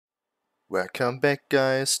Welcome back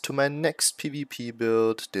guys to my next PvP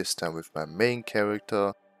build, this time with my main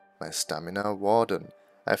character, my Stamina Warden.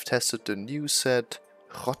 I've tested the new set,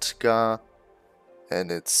 Hrotghar,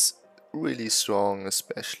 and it's really strong,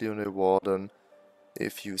 especially on a Warden.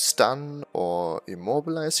 If you stun or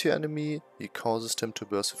immobilize your enemy, it causes them to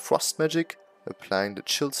burst frost magic, applying the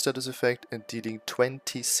chill status effect and dealing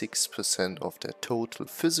 26% of their total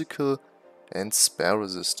physical and spell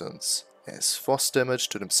resistance as frost damage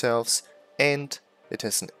to themselves, and it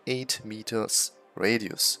has an 8 meters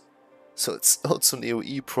radius. So it's also an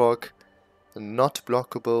AoE proc, not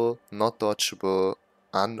blockable, not dodgeable,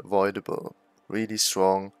 unavoidable. Really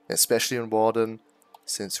strong, especially on Warden,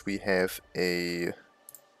 since we have a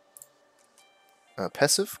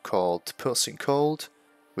passive called Piercing Cold,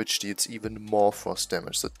 which deals even more frost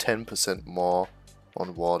damage, so 10% more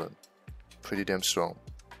on Warden. Pretty damn strong.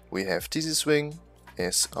 We have Dizzy Swing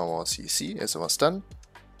as our CC, as our stun.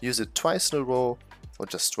 Use it twice in a row or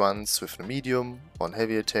just once with a medium on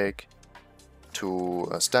heavy attack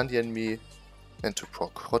to stun the enemy and to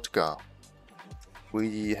proc Hrotghar.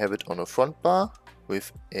 We have it on a front bar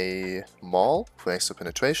with a maul for extra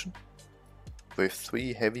penetration, with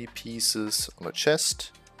 3 heavy pieces on the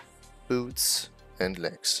chest, boots and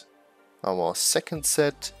legs. Our second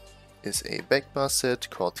set is a backbar set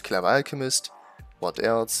called Clever Alchemist. What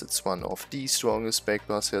else? It's one of the strongest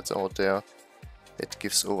backbar sets out there. It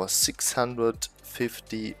gives over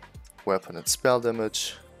 650 weapon and spell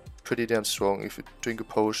damage. Pretty damn strong if you drink a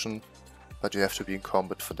potion, but you have to be in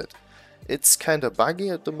combat for that. It's kinda buggy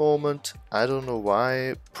at the moment, I don't know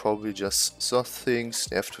why, probably just soft things,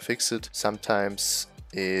 they have to fix it. Sometimes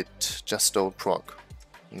it just don't proc.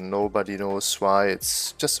 Nobody knows why,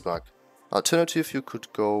 it's just a bug. Alternative, you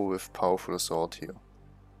could go with Powerful Assault here.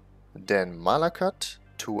 Then Malakat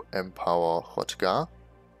to empower Hrotghar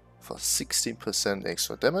for 16%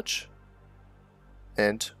 extra damage.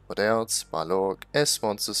 And what else? Balorgh as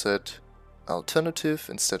monster set. Alternative,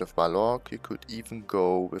 instead of Balorgh, you could even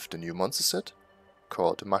go with the new monster set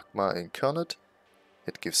called Magma Incarnate.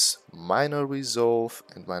 It gives minor resolve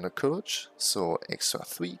and minor courage, so extra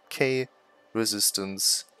 3k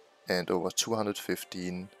resistance and over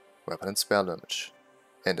 215 weapon and spell damage.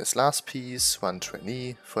 And as last piece, 1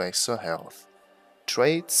 trainee for extra health.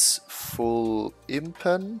 Traits, full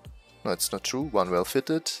impen, no it's not true, 1 well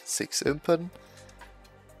fitted, 6 impen.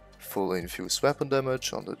 Full infused weapon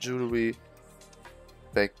damage on the jewelry.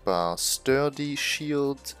 Backbar sturdy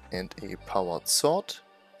shield and a powered sword.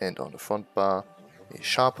 And on the front bar, a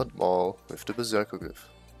sharpened maul with the berserker glyph.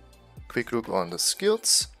 Quick look on the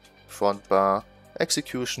skills. Front bar,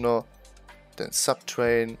 executioner, then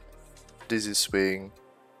subtrain, dizzy swing,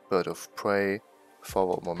 bird of prey,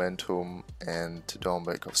 forward momentum and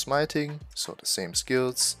downback of smiting, so the same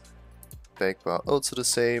skills. Backbar also the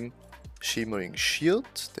same. Shimmering shield,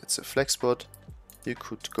 that's a flex spot. You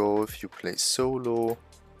could go if you play solo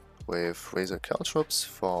with Razor Caltrops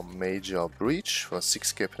for major breach for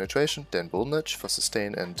 6k penetration, then Bullnudge for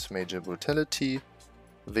sustain and major brutality.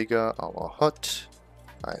 Vigor, our hot.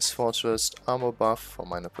 Ice Fortress, armor buff for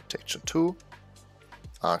minor protection 2.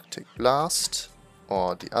 Arctic Blast,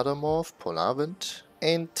 or the other morph, Polar Wind,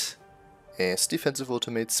 and as defensive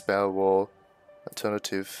ultimate Spell Wall.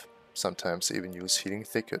 Alternative, sometimes even use Healing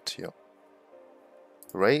Thicket here.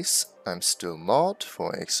 Race, I'm still not,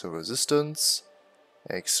 for extra resistance,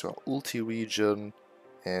 extra ulti regen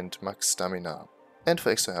and max stamina, and for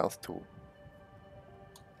extra health too.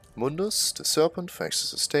 Mundus, the serpent for extra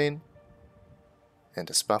sustain, and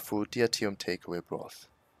the Spafu, Diatium takeaway broth.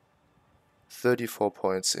 34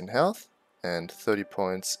 points in health and 30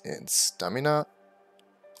 points in stamina.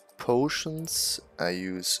 Potions, I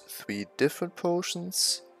use 3 different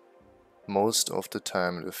potions. Most of the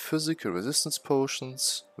time the physical resistance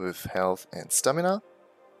potions with health and stamina.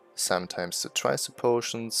 Sometimes the tricep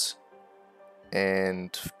potions.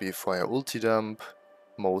 And before I ulti dump,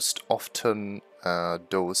 most often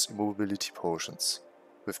those immobility potions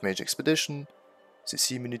with Mage Expedition,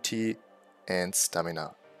 CC immunity and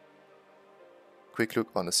stamina. Quick look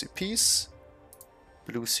on the CPs.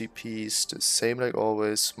 Blue CPs, the same like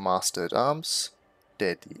always, Master at Arms,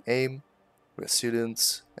 Deadly Aim,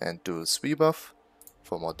 Resilience and Dual Sweep buff.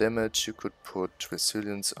 For more damage you could put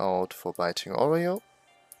Resilience out for Biting Oreo.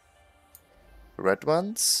 Red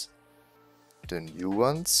ones, the new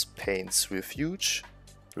ones, Pain's Refuge,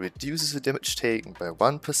 reduces the damage taken by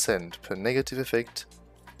 1% per negative effect.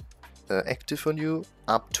 Active on you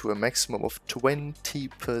up to a maximum of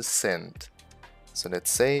 20%. So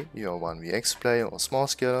let's say you're a 1vx player or small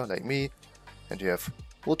scaler like me and you have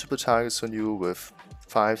multiple targets on you with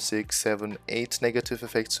 5, 6, 7, 8 negative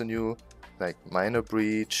effects on you. like minor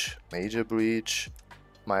breach, major breach,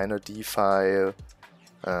 minor defile,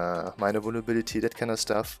 minor vulnerability, that kind of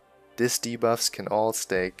stuff. These debuffs can all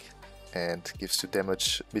stack and gives you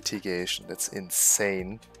damage mitigation. That's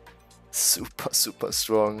insane. Super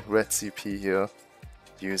strong red CP here.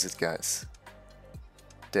 Use it, guys.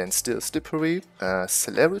 Then still Slippery,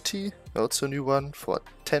 Celerity, also a new one for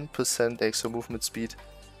 10% extra movement speed.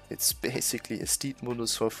 It's basically a Steed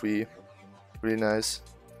Mundus for free. Really nice.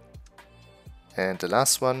 And the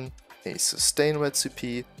last one, a Sustain red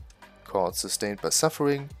CP called Sustained by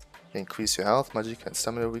Suffering. Increase your health, magic and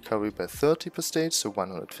stamina recovery by 30 per stage, so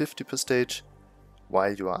 150 per stage,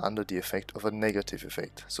 while you are under the effect of a negative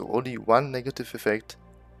effect. So only one negative effect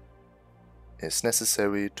is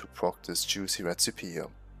necessary to proc this juicy red CP here.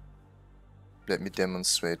 Let me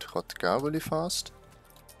demonstrate Hrotghar really fast.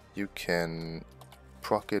 You can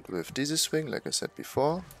proc it with Dizzy Swing, like I said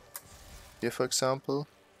before. Here for example,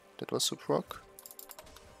 that was the proc.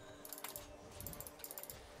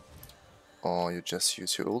 Or you just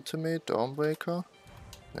use your ultimate, Dawnbreaker,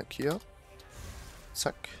 like here.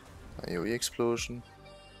 Zack, AoE explosion,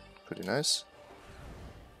 pretty nice.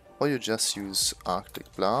 Or you just use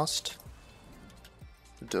Arctic Blast.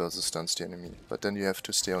 It also stuns the enemy, but then you have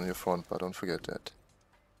to stay on your front bar, don't forget that.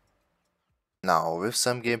 Now with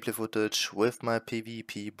some gameplay footage with my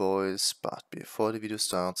PvP boys, but before the video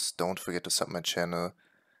starts, don't forget to sub my channel.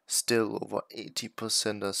 Still over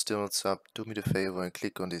 80% are still not sub. Do me the favor and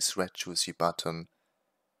click on this red juicy button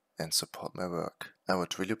and support my work. I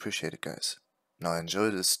would really appreciate it, guys. Now enjoy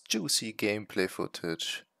this juicy gameplay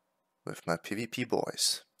footage with my PvP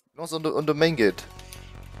boys. Also on the main gate.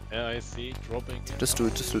 Yeah, I see dropping. Just do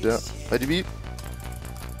that. Ready, beep.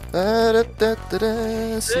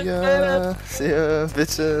 See ya,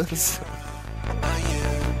 bitches.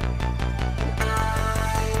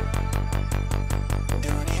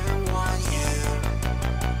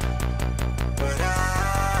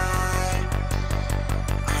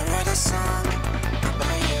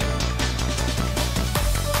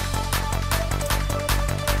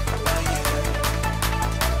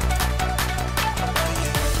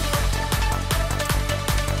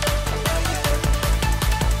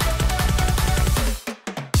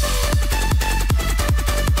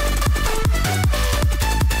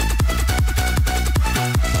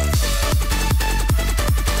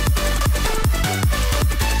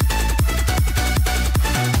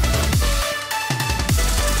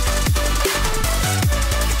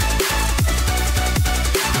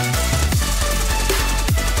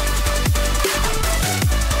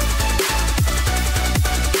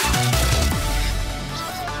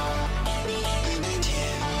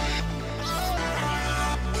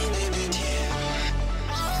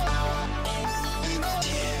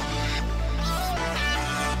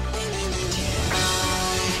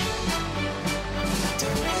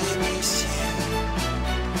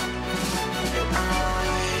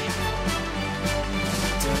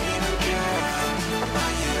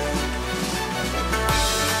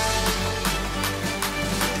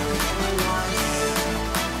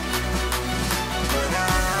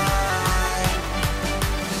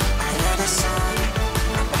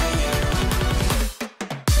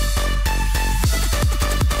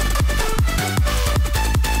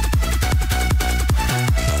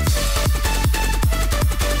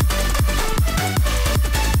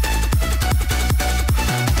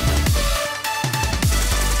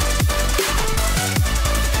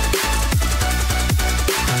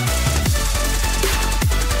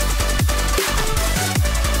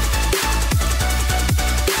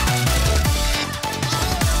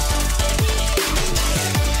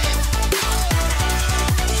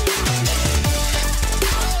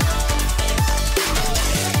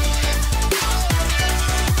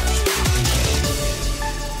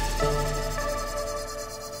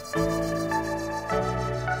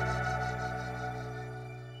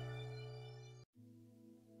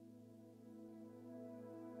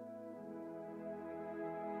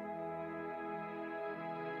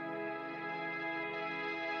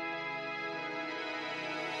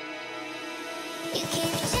 You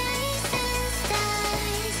keep chasing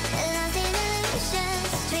stars, lost in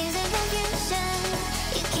illusions, dreams and confusion.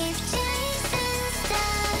 You keep chasing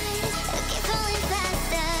stars, keep falling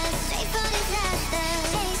faster, straight for disaster.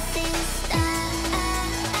 Chasing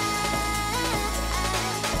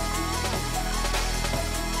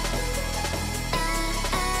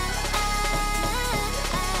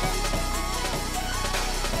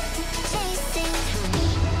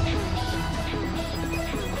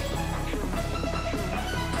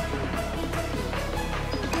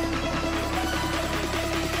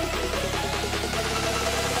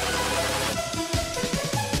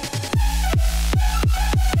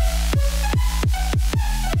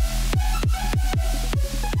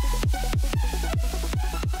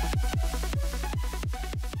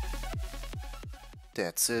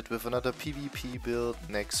that's it with another PvP build.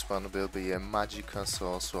 Next one will be a Magicka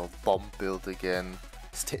Sorcerer bomb build again.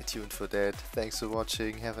 Stay tuned for that. Thanks for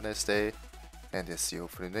watching, have a nice day, and I'll see you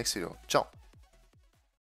hopefully in the next video. Ciao!